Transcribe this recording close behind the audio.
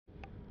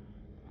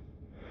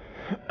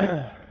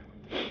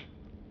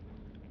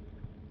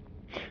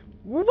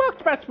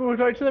Welcome back to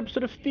the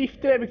episode of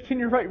Thief Day. We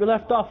continue right we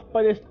left off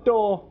by this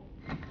door.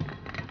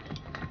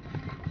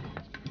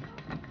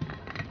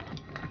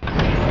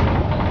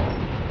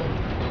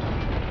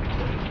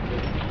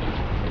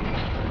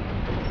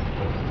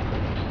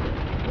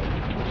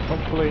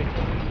 Hopefully.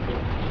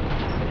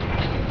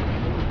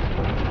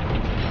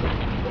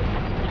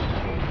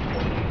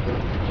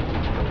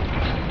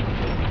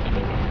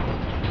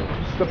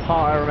 This is the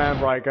part I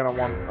remember I'm gonna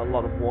want a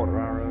lot of water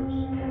arrows.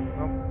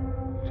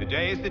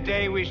 Today is the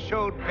day we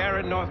showed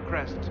Baron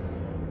Northcrest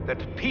that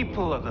the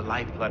people are the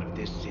lifeblood of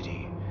this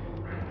city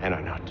and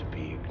are not to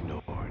be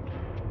ignored.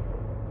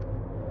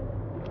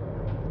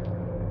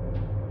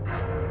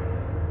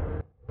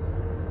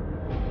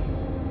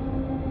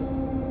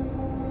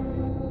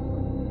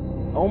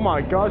 Oh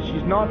my god,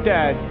 she's not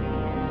dead.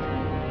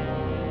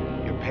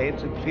 Your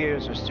pains and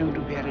fears are soon to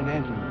be at an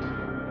end,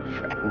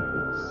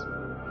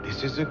 friends.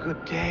 This is a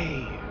good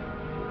day.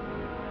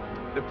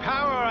 The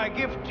power I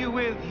gift you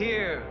with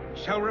here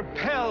shall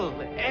repel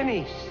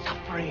any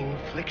suffering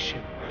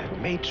affliction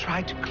that may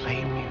try to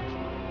claim you.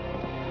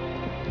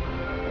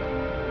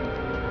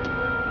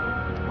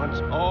 Once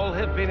all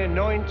have been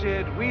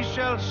anointed, we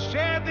shall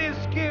share this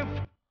gift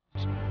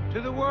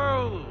to the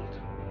world.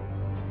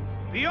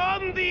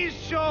 Beyond these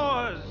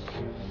shores.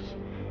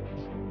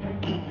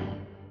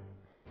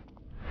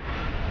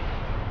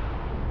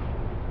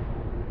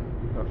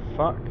 The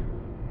fuck?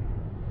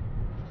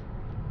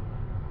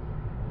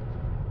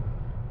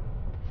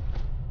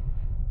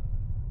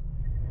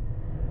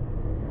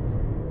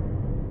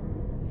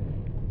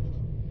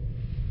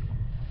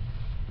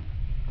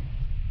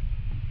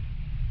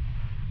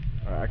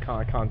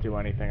 I can't do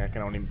anything. I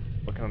can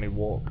only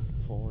walk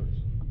forwards.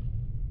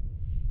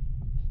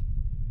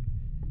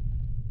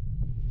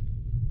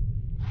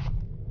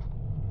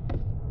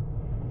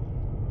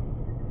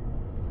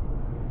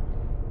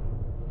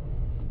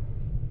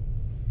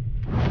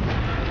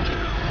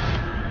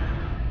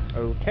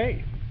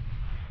 Okay.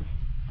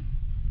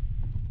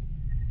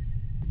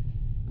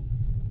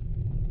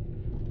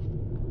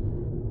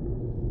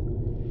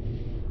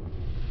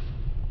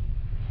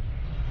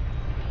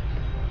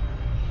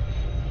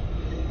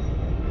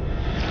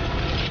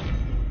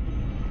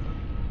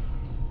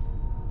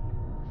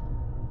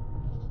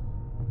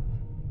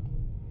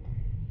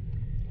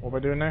 What are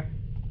we doing now?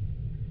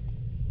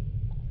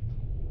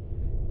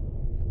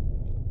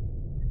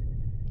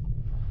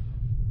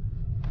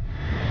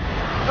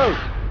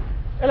 Oh!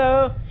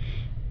 Hello!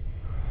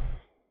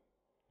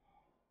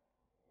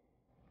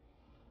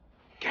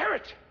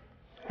 Garrett!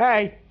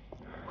 Hey!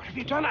 What have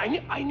you done?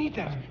 I need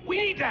that. We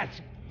need that.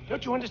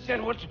 Don't you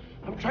understand what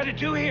I'm trying to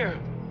do here?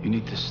 You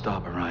need to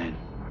stop, Orion.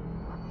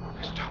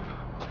 Stop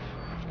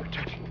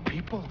protecting the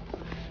people.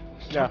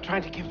 Stop Yeah.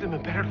 trying to give them a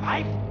better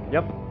life.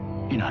 Yep.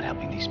 You're not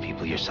helping these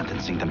people, you're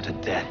sentencing them to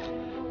death.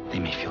 They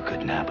may feel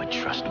good now, but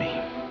trust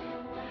me,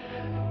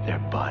 their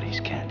bodies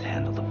can't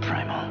handle the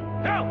primal.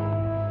 No!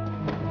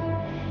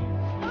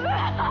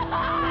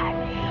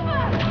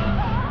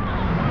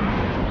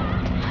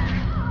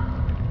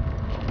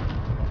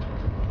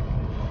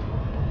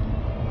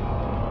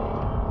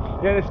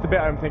 Yeah, this is the bit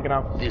I'm thinking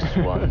of. This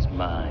one's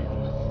mine.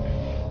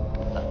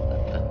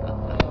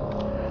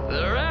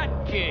 The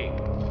Rat King.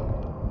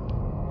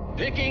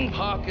 Picking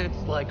pockets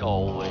like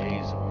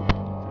always.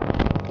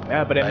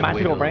 Yeah, but in I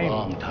magical waited rain. a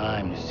long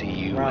time to see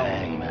you Right.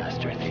 hang,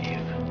 Master Thief.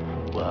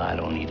 Well, I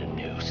don't need a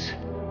noose.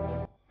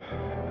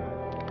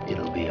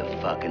 It'll be a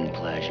fucking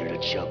pleasure to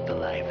choke the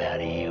life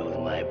out of you with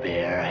my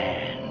bare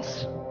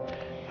hands.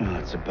 Well,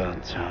 it's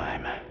about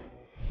time.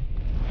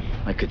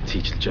 I could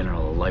teach the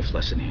General a life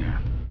lesson here.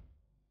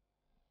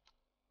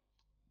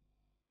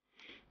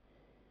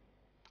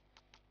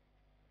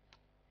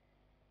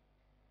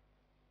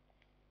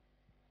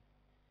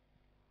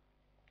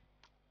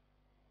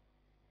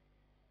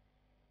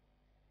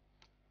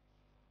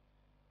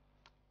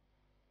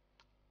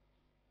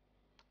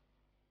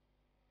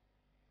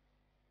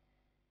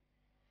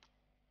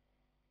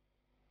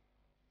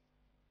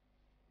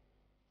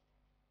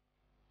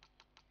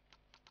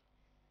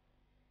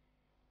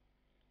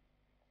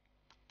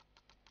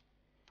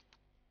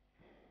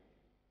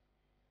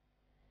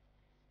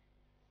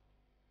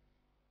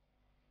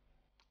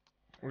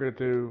 We're gonna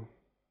do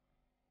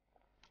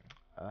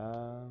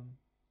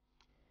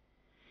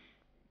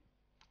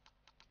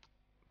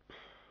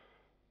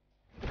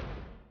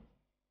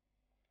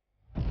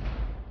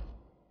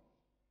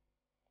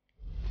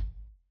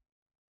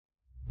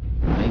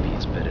Maybe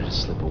it's better to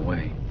slip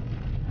away.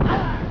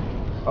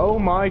 oh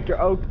my god.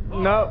 Oh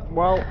no.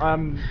 Well,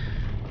 I'm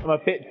a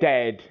bit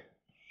dead.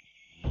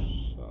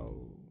 So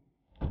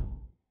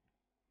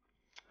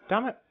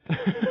damn it.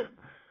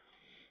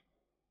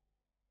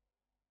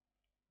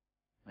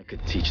 I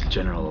could teach the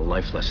General a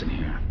life lesson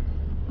here.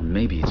 Or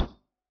maybe it's...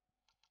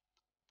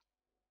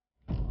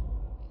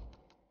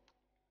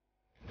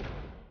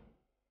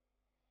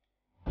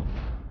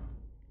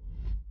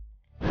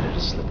 better to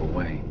slip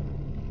away.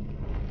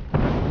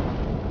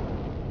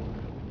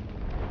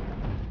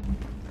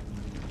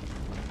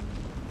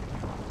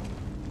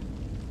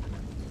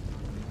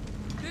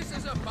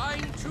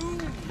 fine tomb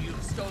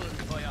you've stolen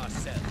for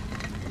yourself.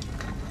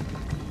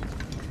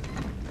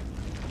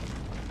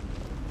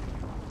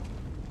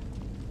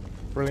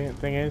 Brilliant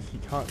thing is, he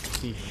can't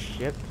see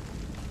shit.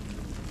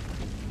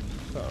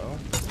 So...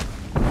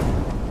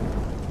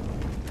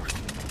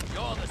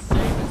 You're the same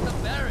as the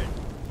Baron.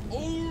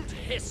 Old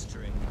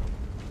history.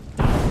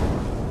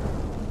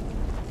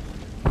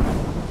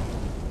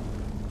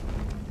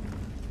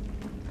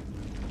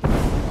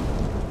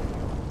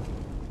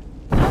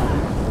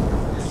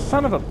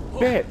 Son of a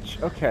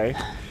bitch! Okay.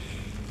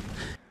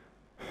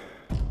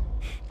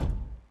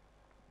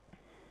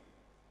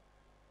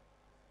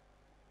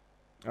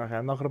 Okay,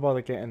 I'm not gonna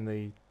bother getting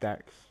the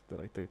decks,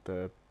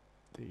 the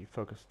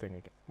focus thing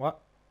again.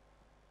 What?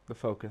 The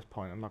focus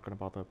point. I'm not gonna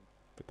bother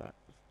with that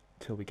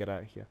till we get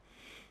out of here.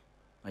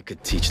 I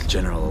could teach the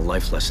General a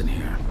life lesson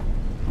here.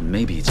 Or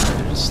maybe it's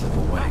better to slip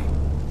away.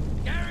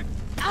 Garrett,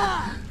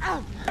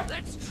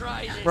 let's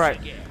try this Right.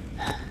 again.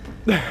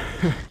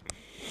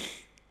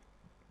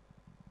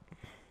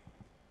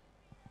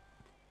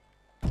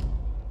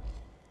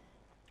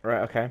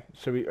 Right, okay.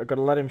 So we are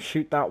gonna let him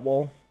shoot that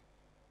wall.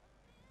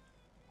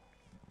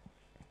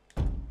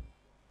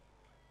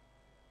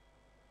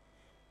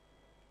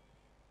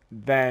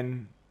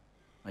 Then...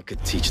 I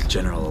could teach the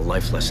General a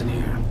life lesson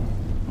here.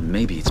 Or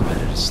maybe it's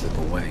better to slip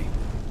away.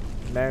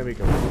 There we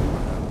go.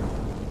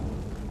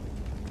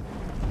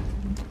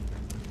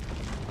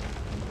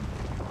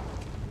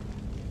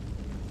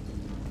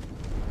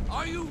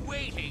 Are you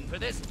waiting for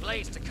this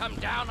place to come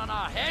down on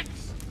our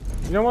heads?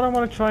 You know what I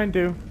want to try and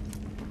do?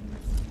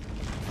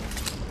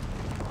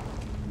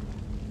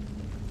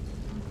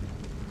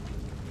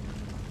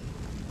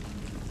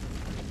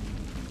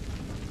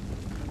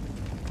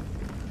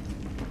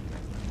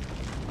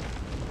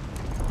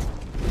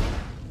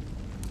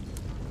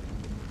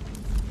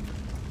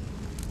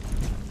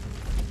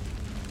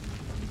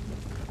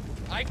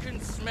 I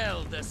can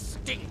smell the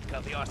stink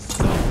of your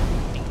soul.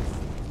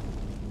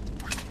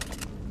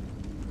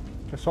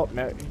 Guess what,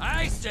 mate?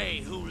 I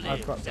say who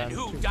I've got lives and them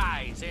who too.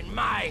 dies in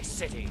my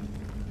city.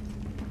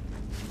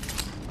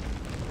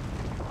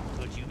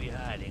 Could you be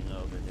hiding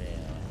over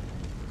there?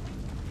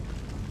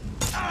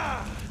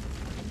 Ah!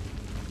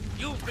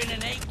 You've been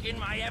an ache in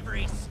my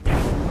every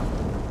step.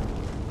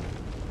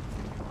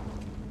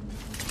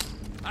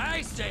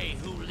 I say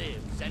who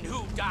lives and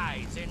who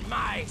dies in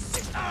my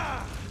city.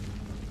 Ah!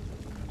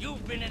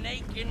 You've been an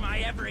ache in my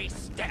every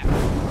step.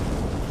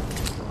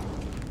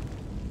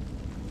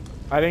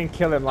 I didn't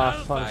kill him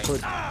last I'll time, so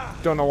fight. I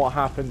don't know what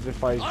happens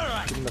if I All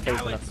right, give him the face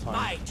now enough it's time.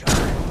 my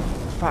turn.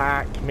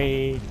 Fuck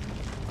me.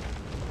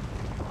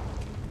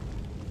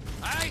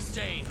 I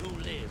say who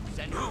lives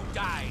and who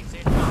dies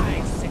in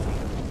my city.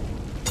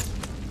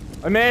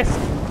 I missed!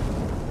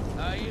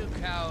 Are you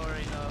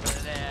cowering over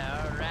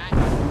there,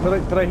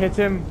 rat? Did I hit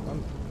him?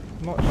 I'm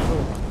not sure.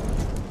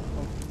 I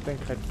don't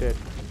think I did.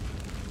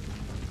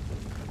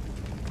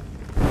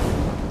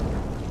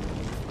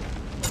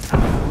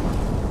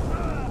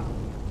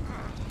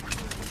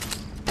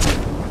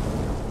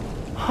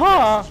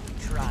 Ha!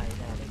 Try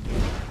that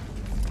again.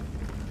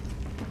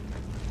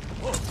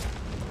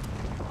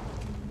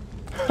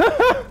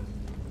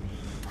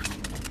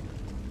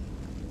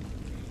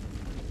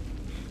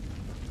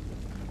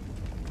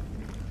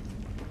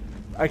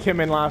 I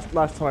came in last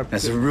time.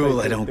 As a rule,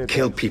 I don't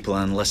kill people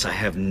unless I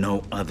have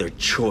no other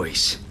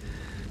choice.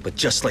 But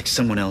just like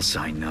someone else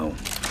I know,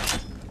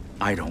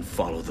 I don't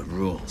follow the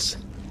rules,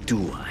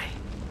 do I?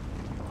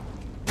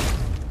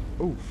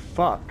 Oh,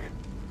 fuck.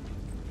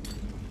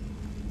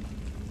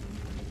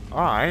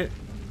 Alright.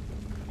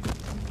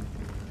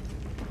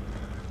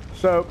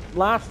 So,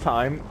 last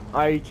time,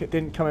 I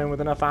didn't come in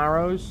with enough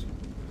arrows,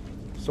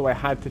 so I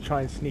had to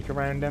try and sneak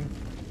around him.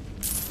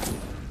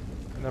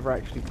 I never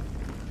actually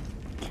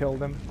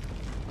killed him.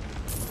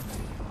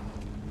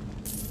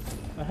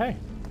 Oh, hey.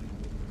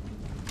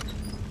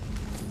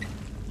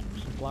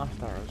 Some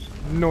blast arrows.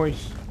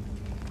 Nice.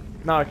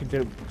 Now I can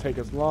take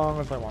as long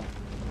as I want.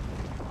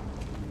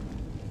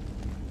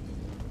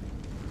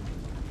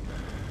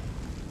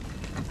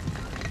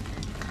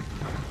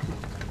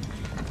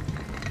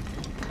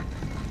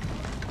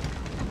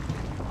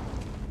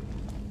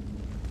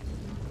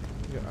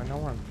 Yeah, I know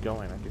where I'm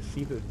going. I can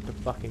see the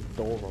fucking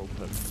door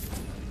open.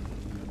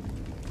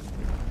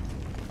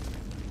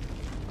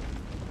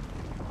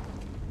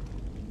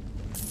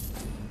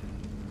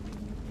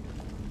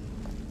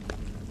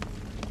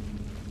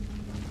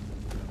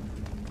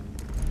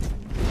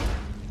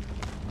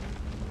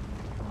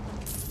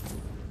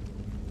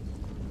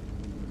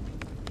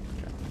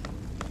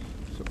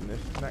 So in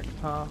this next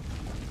half.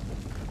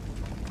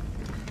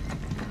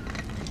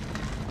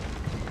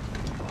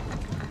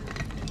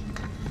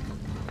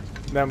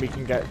 Then we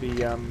can get the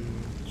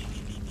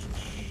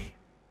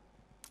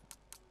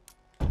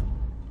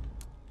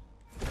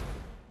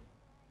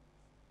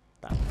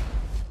that.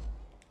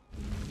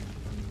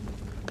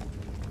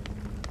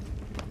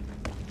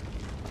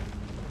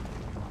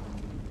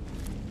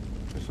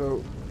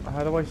 So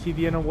how do I see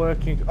the inner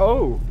workings?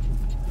 Oh!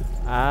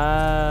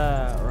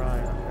 Ah,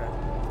 right, okay.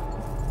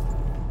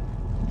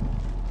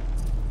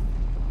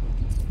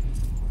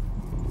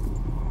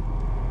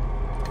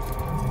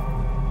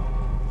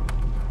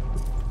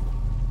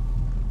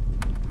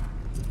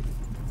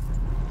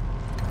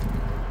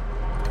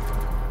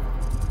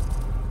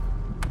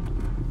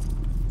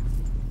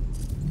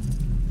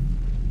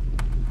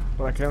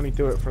 But I can only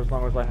do it for as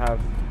long as I have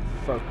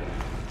focus.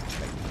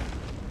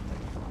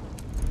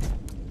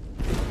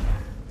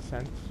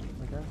 Sense,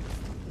 I guess.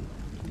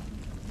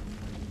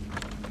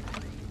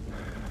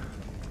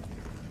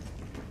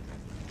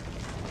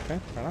 Okay,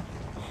 fair enough.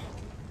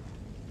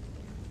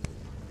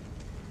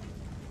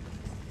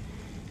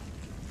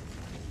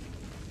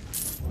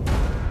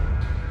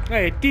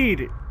 Hey, it did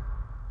it!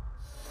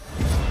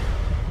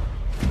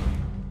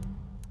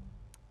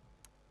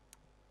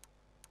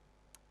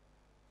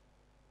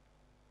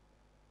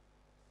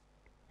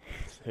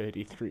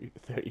 "33,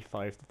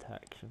 35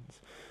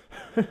 detections."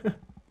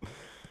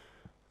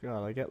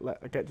 God, I get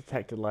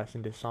detected less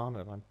in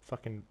Dishonored. I'm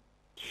fucking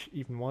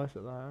even worse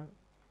at that.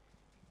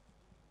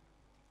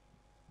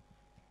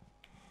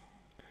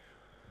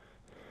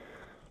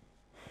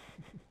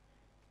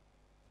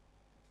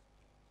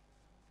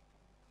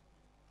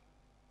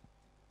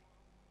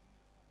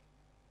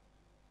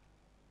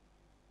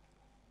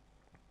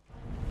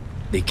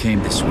 They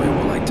came this way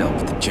while I dealt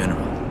with the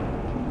General.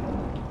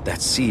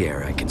 That sea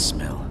air I can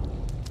smell.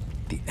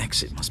 The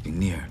exit must be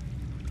near.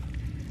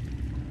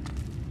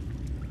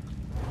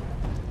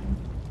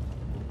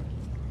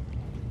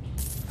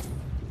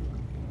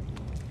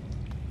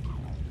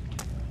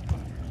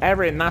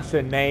 Erin, that's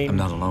her name. I'm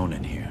not alone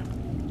in here.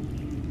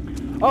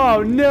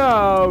 Oh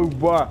no!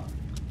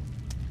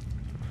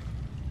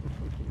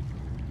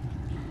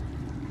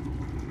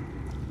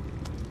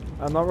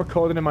 I'm not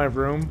recording in my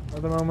room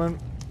at the moment,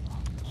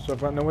 so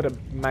I've got nowhere to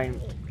mount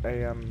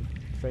a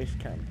face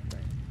cam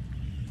thing.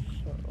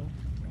 So.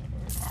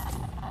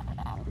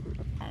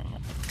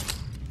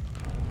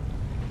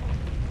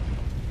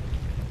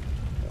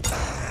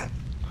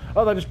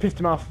 Oh, that just pissed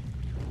him off.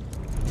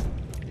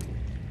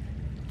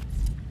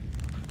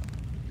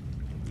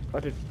 I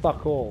did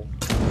fuck all.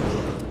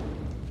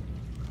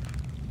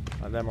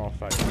 And them all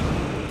fight.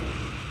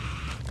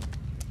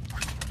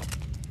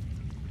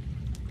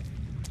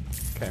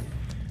 Okay.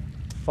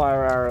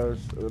 Fire arrows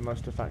are the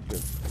most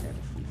effective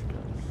against these guys.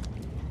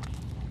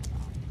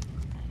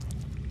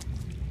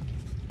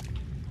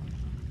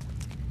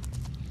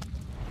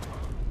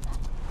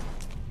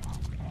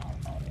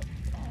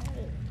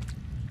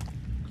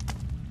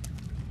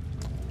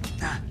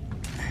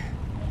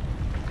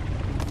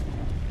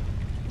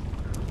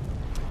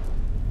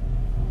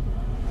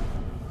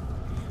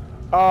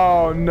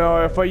 Oh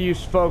no, if I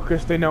use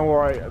focus, they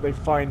know they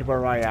find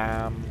where I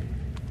am.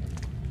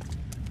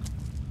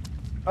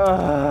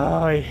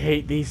 I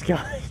hate these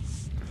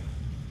guys.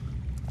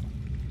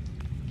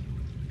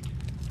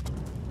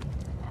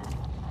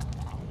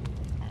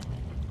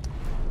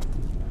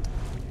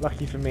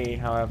 Lucky for me,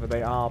 however,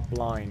 they are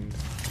blind.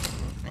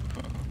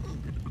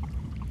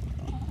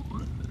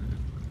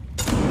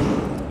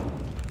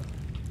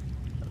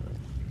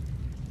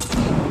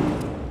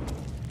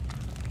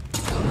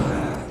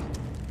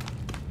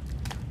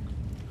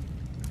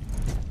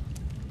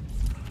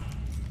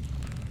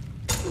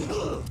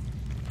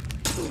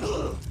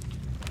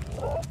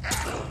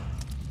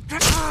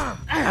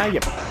 Ah, you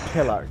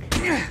pillock.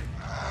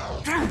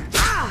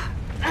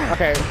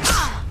 Okay,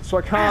 so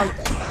I can't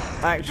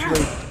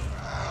actually...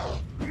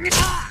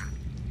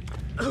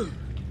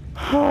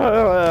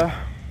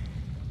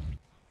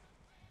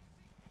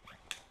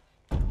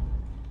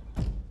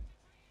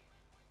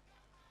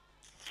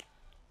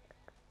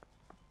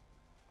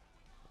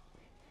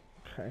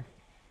 Okay.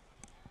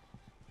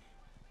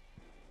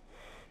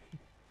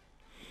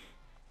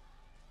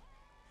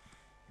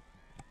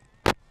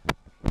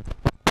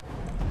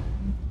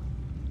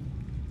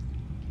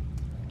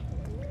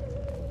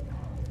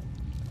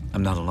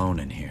 I'm not alone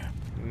in here.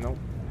 Nope.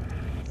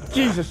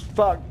 Jesus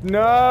fuck,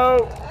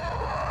 no!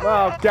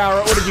 Oh,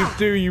 Garrett, what did you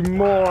do, you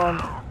moron?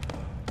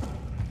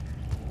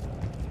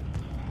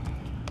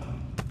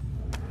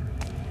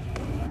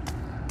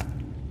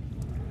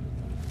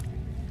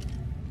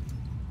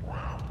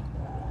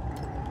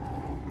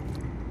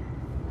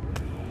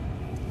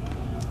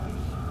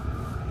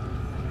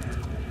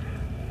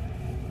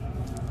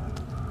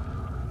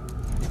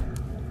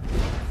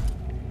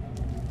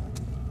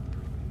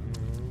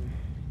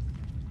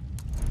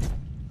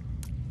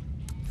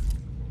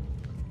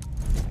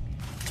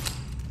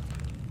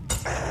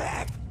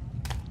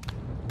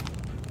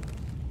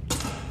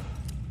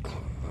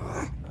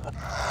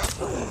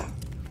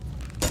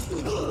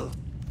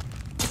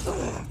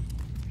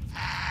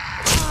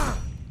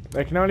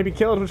 They can only be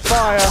killed with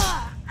fire.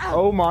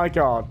 Oh my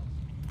god.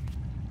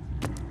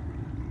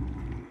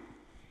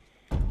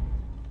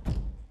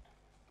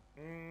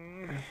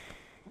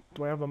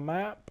 Do I have a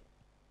map?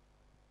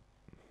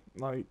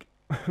 Like,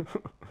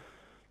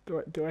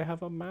 do I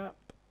have a map?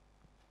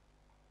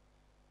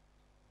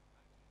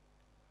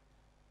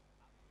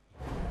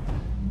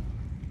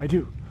 I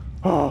do.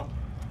 Oh.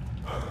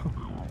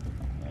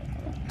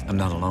 I'm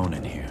not alone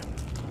in here.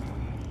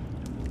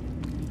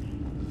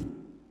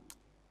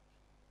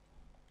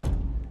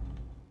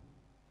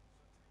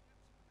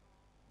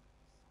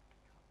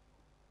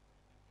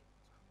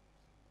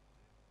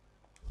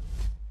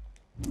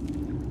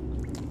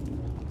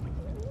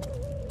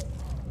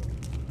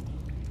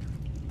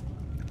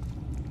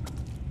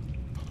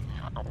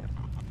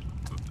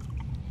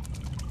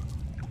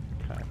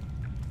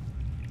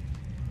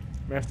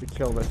 We have to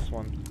kill this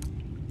one.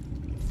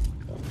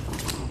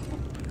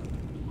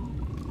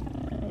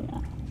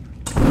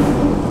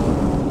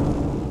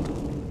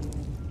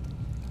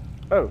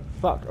 Oh,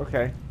 fuck,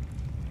 okay.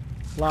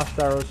 Last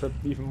arrows are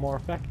even more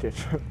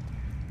effective.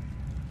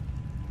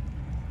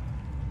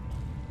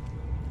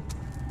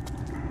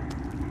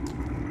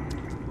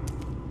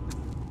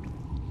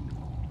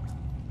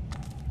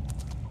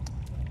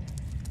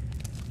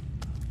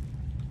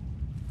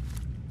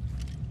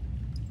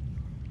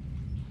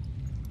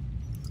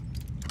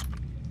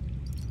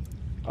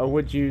 I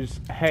would use,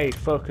 hey,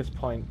 focus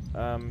point,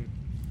 yeah.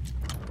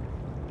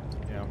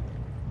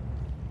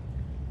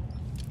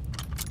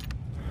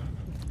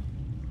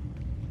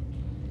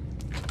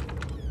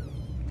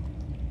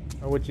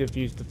 I would have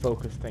used the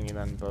focus thingy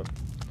then, but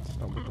it's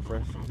not worth the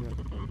risk, is it?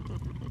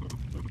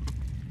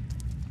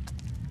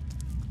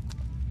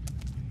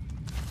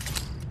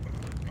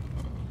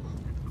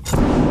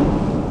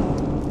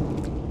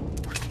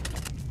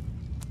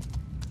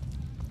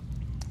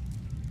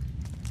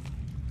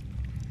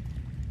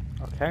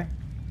 Okay.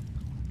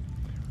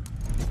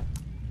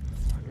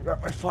 I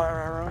got my fire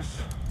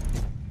arrows.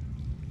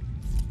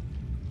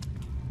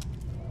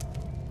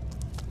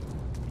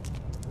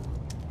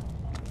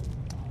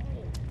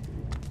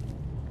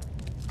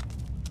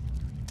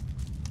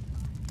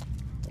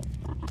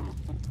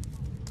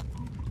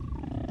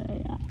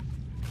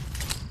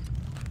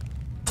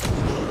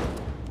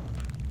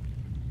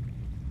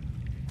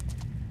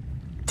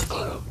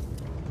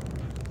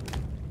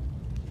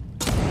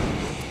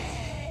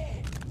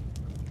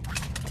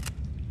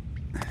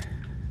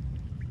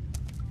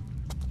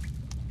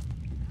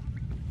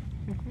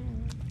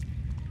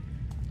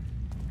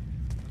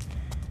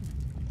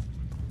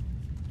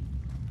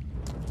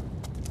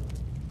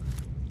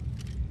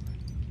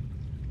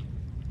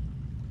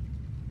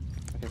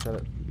 I said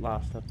it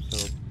last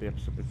episode, the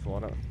episode before,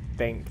 I don't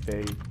think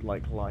they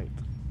like light.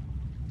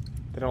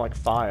 They don't like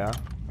fire,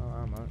 not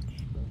that much,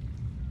 but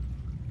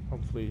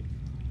hopefully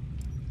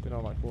they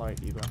don't like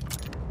light either.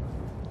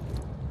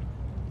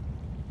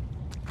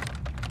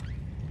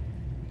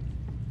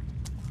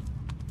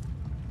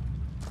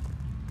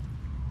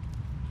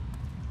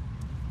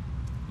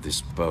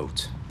 This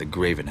boat, the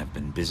Graven, have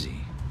been busy.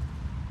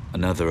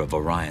 Another of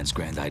Orion's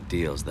grand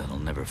ideals that'll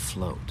never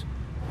float.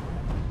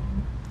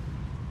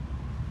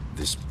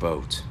 This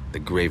boat, the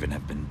Graven,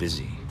 have been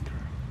busy.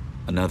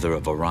 Another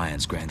of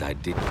Orion's grand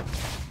ideals.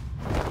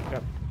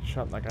 Yep,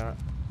 shot that guy.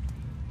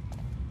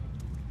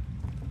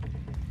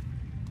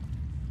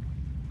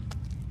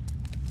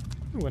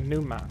 Ooh, a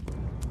new map.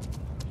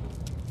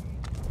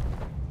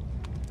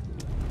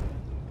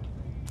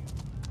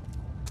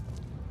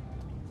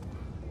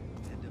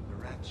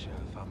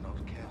 If I'm not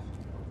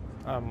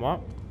careful.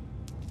 What?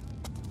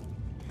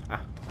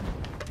 Ah.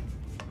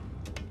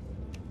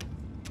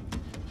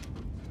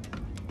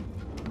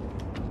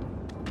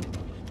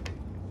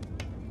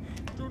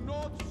 Do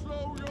not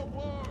slow your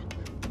work.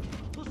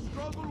 The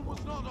struggle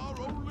was not our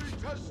only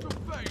test of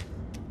faith.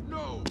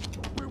 No,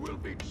 we will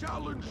be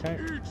challenged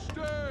each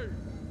day.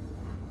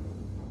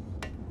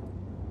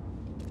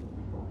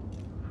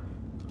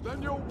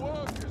 Then your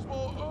work is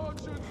more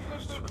urgent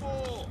than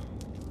before.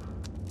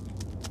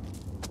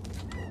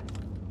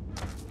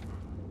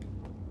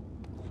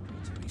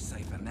 To be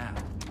safer now.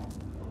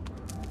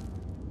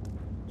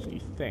 So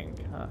you think,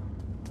 huh?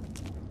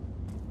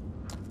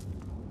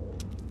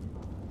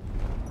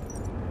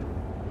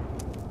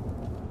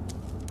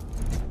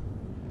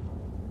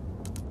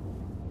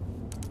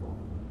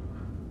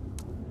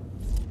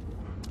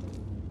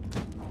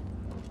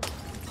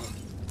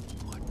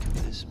 What could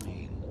this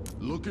mean?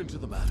 Look into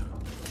the matter.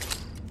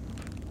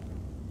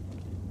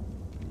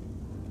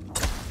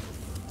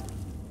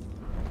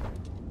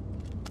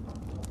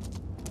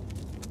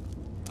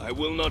 I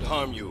will not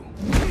harm you.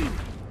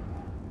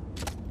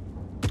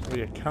 Well,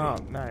 you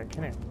can't, no,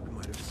 can you? I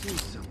might have seen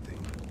something.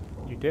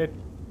 You did.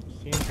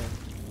 See anything?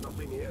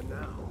 Nothing here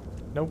now.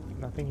 Nope,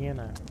 nothing here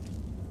now.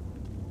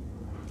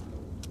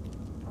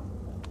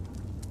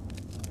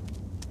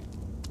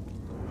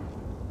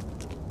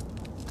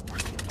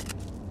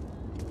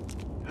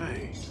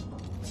 Hey.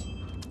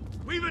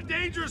 We've a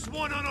dangerous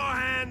one on our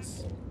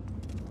hands.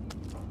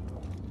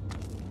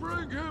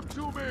 Bring him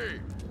to me.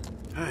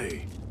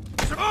 Hey.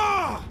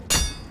 Ah!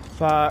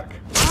 Fuck.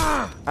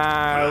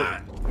 Ow.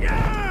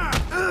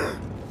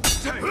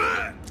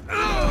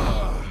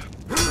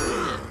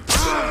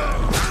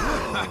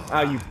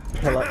 Oh, you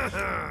pillock.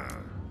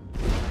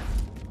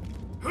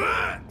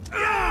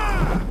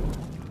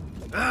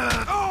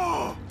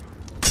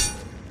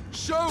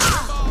 Show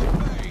him our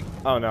way.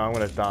 Oh no, I'm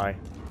gonna die.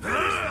 You're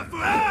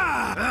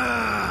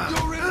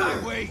in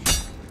my way.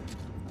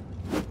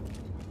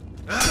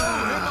 Show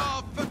him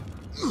our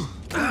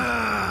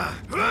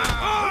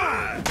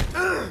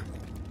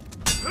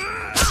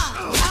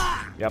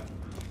Yep.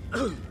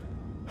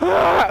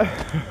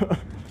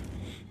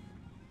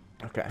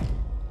 Okay.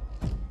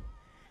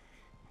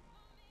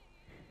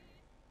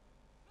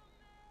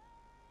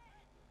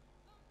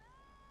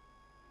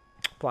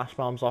 Flash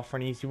bombs offer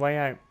an easy way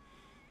out.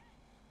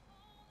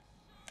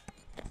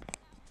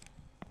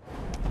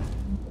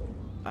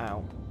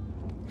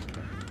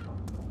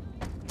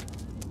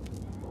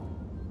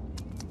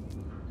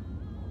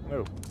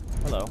 Oh,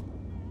 hello.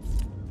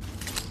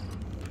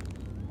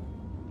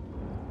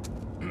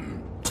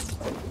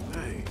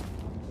 Hey,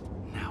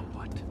 now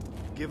what?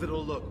 Give it a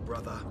look,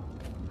 brother.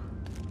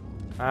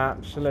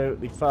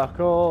 Absolutely fuck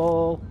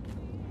all.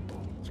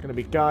 There's gonna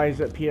be guys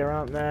up here,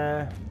 aren't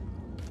there?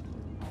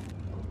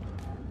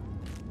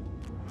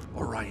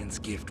 Orion's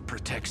gift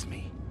protects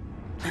me.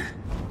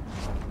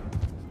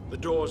 The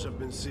doors have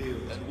been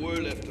sealed. And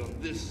we're left on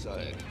this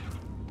side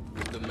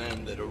with the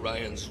man that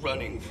Orion's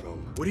running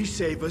from. Would he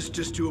save us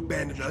just to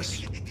abandon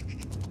us?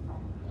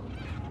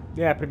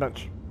 Yeah, pretty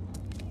much.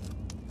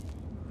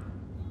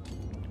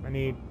 I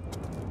need...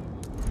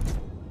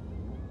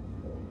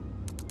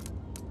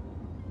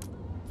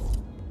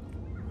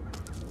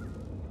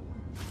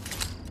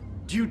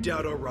 Do you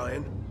doubt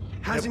Orion?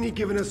 Hasn't he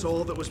given us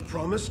all that was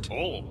promised?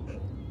 All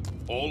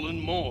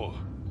and more.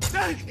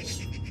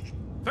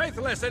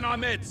 Faithless in our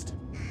midst!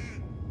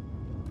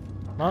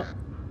 What?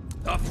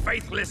 The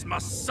faithless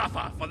must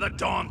suffer for the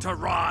dawn to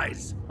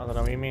rise! I don't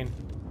know what you mean.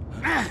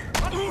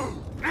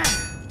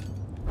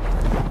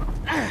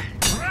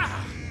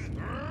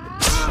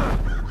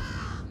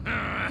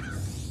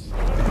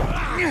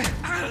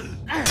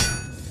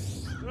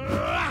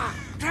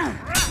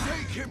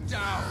 Take him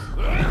down!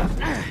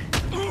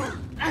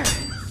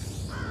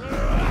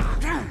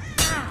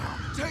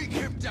 Take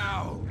him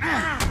down!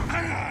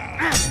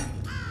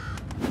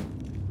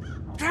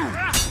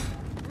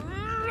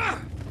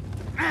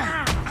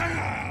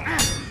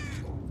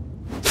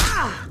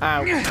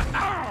 Ow.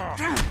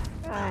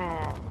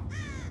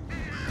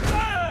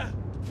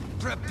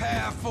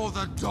 Prepare for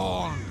the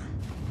dawn!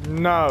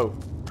 No.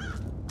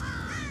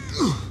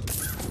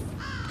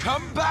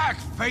 Come back,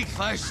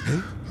 Faithless!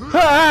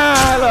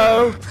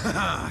 Hello.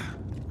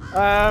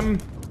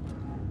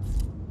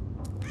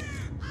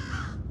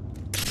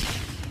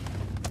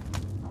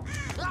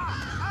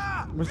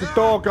 Where's the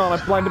door gone?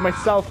 I blinded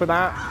myself with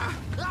that.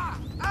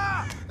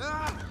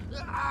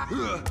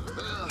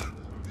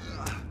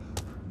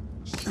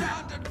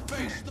 Stand and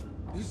face the...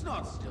 He's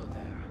not still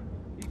there.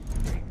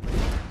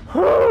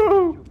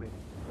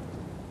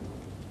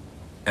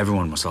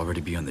 Everyone must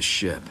already be on the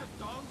ship,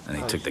 and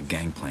they took the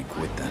gangplank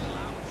with them.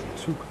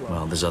 Too close.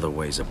 Well, there's other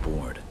ways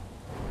aboard.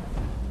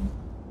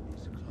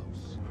 He's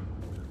close.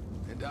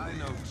 And I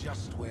know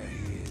just where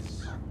he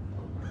is.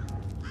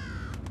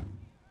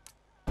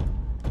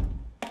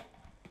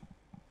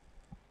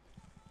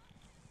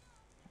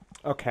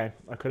 Okay,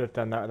 I could have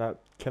done that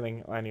without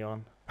killing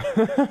Anion.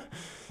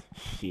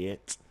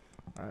 Shit.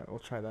 Alright, we'll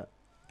try that.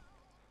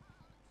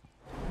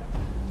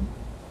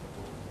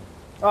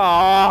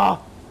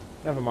 Ah,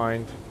 never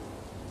mind.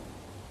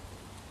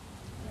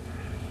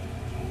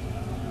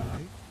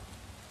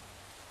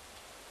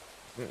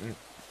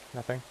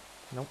 Nothing.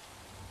 Nope.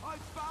 I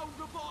found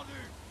a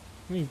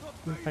body!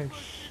 Nothing.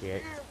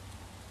 Shit.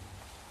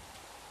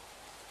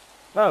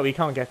 Oh, he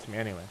can't get to me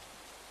anyway.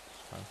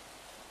 It's fine.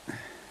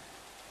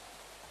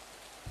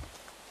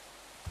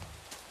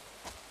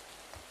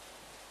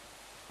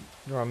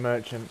 You're a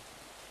merchant.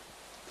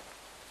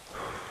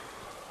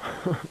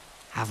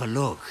 Have a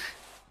look.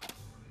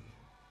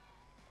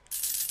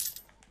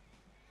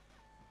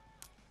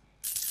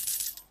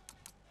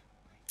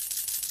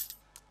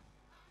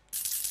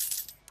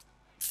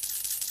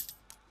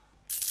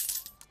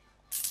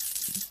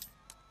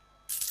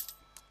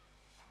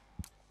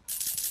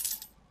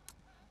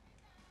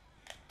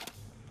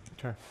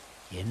 Okay.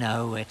 You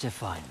know where to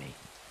find me.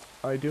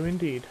 I do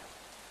indeed.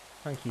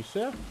 Thank you,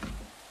 sir.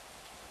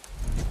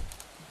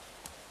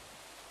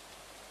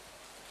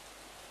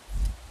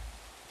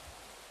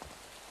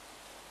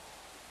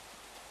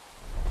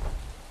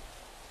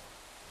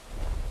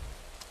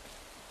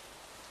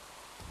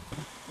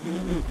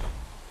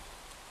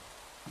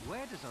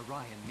 Where does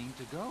Orion mean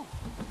to go?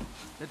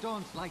 The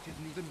Dawn's light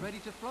isn't even ready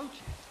to float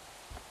yet.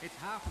 It's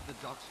half of the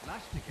dock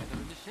slashed together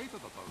in the shape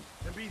of a boat.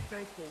 And be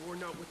thankful we're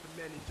not with the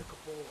men he took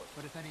aboard.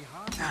 But if any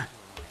harm comes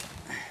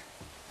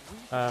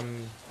to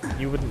Orion,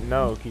 You wouldn't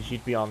know because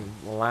you'd be on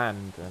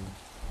land and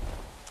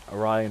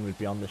Orion would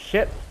be on the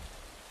ship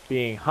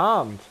being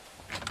harmed.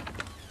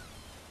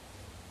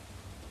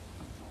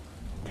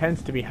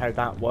 Tends to be how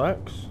that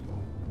works.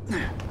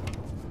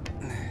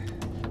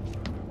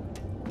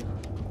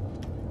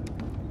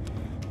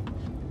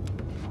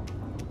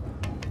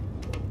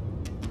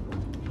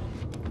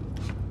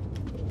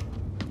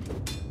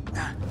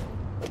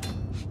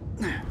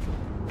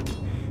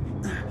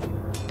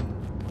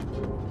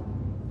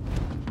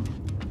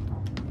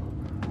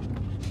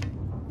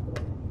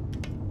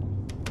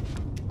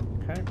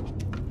 Okay.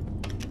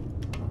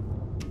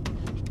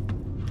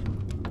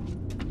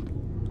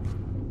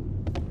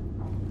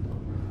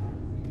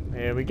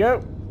 Here we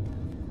go.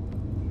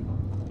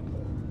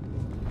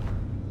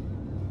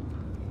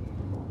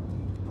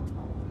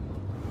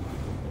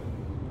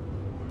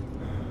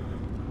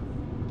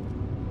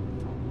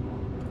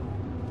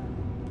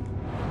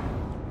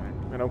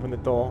 I'm gonna open the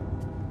door.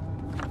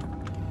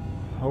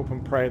 Hope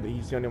and pray that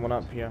he's the only one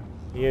up here.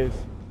 He is.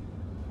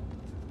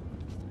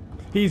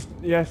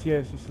 Yes, he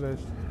is. He still is.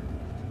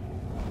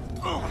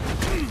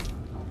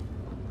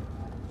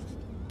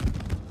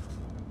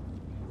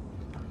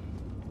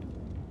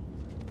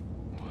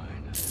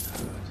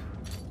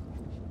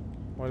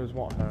 does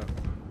what hurt?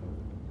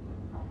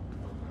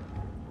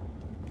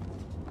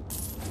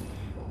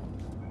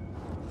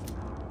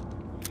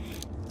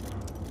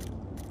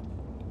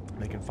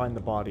 They can find the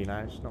body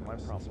now, it's not my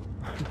problem.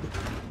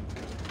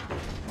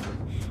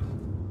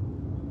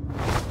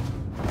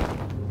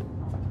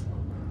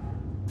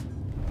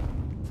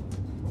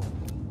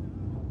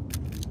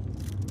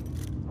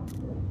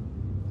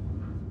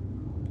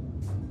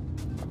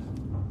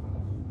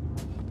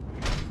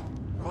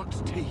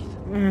 Rock's teeth.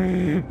 I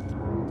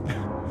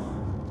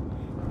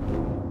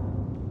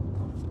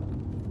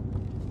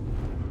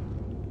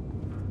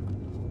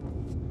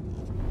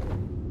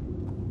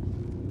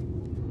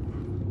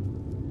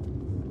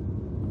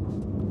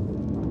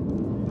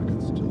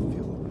can still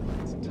feel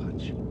Orion's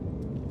touch,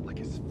 like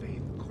his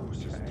faith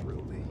courses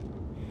through me.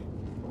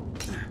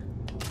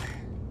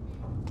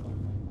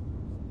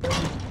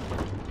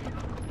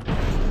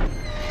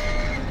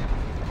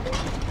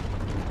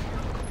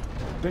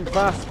 Think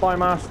fast, Spy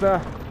Master.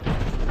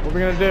 What are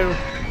we gonna do?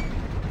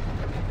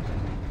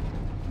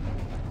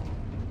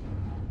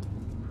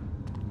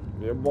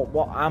 Yeah,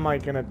 what am I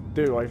gonna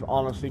do? I've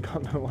honestly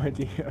got no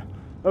idea.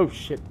 Oh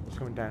shit, it's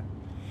coming down.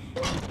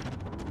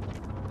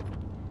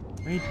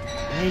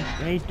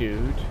 Hey,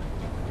 dude.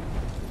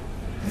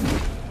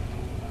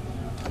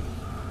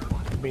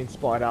 I'm being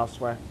spotted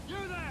elsewhere. You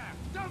there!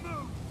 Don't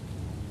move!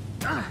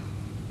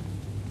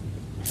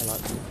 Hello.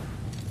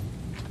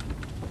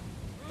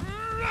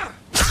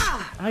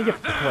 Ah, you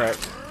prick.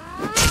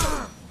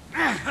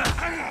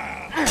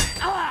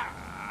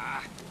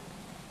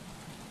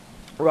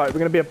 Right, we're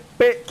going to be a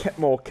bit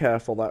more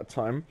careful that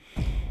time.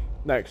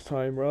 Next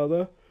time,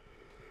 rather.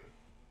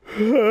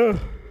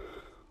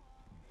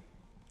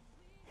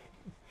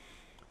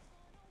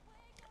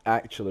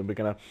 Actually, we're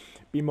going to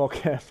be more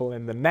careful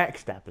in the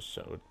next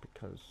episode,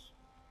 because...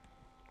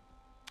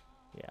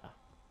 yeah.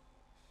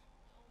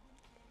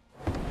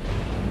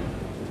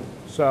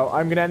 So,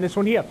 I'm going to end this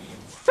one here.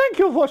 Thank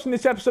you for watching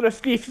this episode of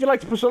Thief. If you'd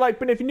like to push the like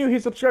button, if you're new here,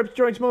 subscribe to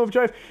join Tomorrow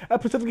Drive. I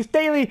put stuff like this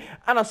daily,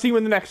 and I'll see you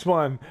in the next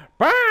one.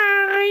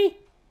 Bye!